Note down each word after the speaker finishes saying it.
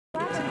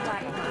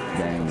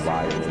gang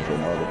violence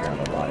and other kind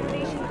of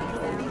violence.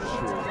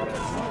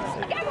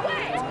 Get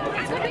away!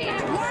 I could be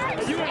at work,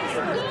 at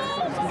school,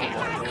 in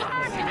my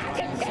car, and I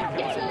can still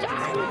get shot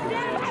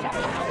by the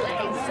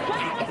police. I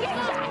can get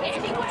shot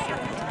anywhere.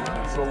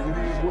 So it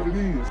is what it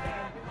is.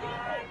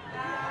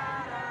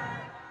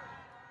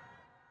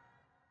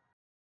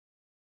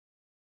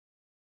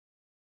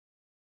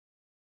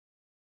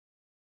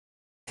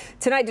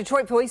 Tonight,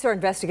 Detroit police are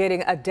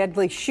investigating a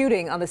deadly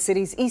shooting on the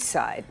city's east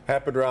side.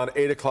 Happened around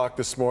 8 o'clock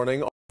this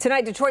morning.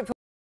 Tonight,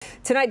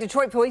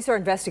 Detroit police are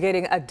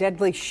investigating a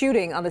deadly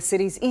shooting on the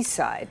city's east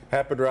side.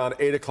 Happened around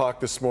 8 o'clock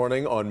this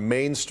morning on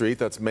Main Street,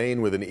 that's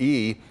Main with an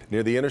E,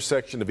 near the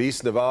intersection of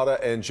East Nevada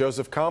and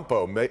Joseph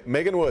Campo.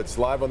 Megan Woods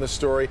live on this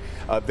story.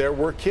 There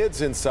were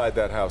kids inside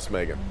that house,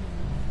 Megan.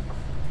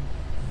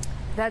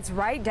 That's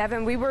right,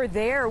 Devin. We were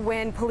there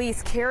when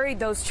police carried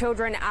those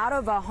children out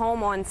of a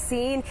home on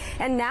scene,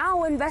 and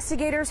now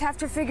investigators have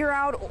to figure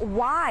out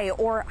why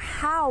or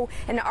how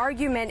an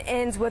argument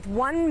ends with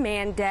one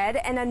man dead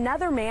and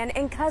another man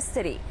in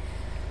custody.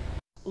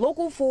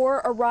 Local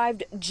 4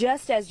 arrived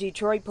just as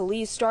Detroit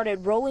police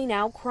started rolling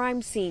out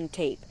crime scene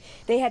tape.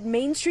 They had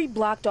Main Street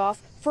blocked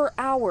off for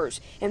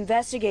hours.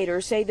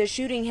 Investigators say the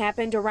shooting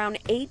happened around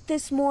 8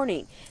 this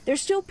morning. They're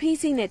still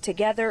piecing it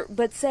together,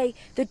 but say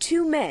the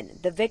two men,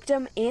 the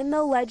victim and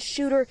the alleged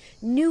shooter,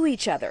 knew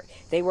each other.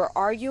 They were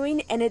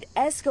arguing and it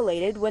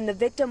escalated when the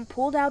victim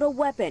pulled out a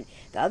weapon.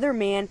 The other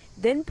man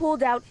then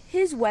pulled out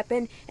his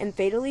weapon and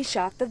fatally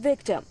shot the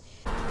victim.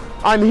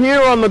 I'm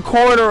here on the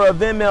corner of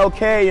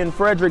MLK and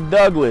Frederick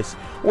Douglass,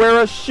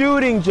 where a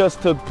shooting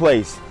just took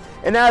place.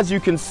 And as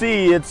you can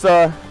see, it's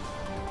a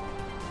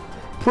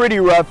pretty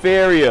rough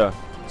area.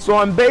 So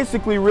I'm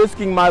basically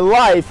risking my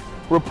life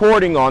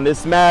reporting on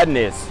this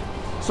madness.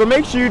 So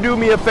make sure you do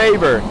me a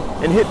favor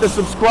and hit the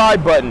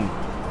subscribe button.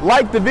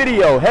 Like the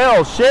video,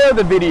 hell, share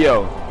the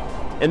video.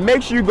 And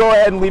make sure you go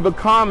ahead and leave a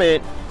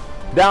comment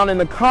down in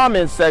the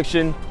comments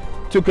section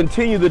to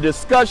continue the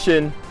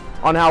discussion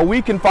on how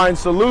we can find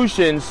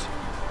solutions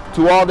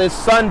to all this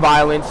son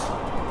violence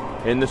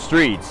in the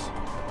streets.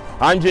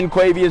 I'm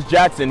Jenquavius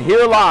Jackson,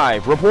 here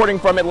live, reporting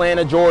from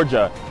Atlanta,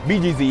 Georgia,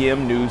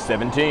 BGZM News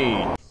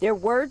 17. There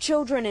were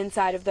children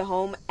inside of the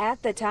home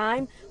at the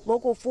time.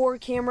 Local 4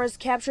 cameras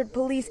captured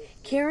police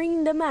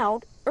carrying them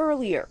out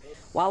earlier.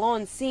 While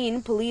on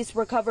scene, police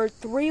recovered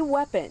 3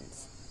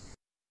 weapons.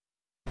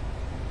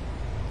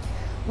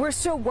 We're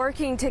still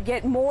working to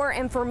get more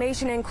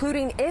information,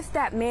 including if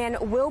that man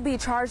will be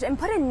charged and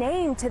put a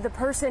name to the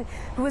person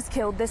who was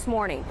killed this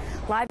morning.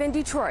 Live in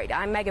Detroit,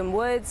 I'm Megan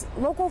Woods,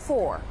 Local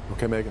 4.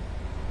 Okay, Megan.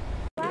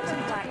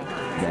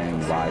 Gang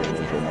violence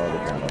and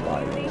other kind of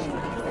violence.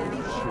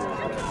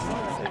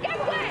 Get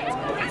away!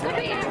 I could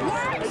be at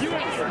work, at school,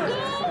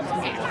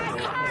 in my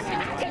car, and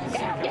I can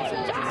still get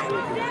shot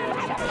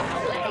by the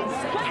police.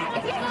 I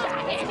can get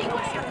shot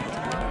anywhere.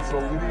 So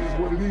it is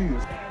what it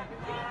is.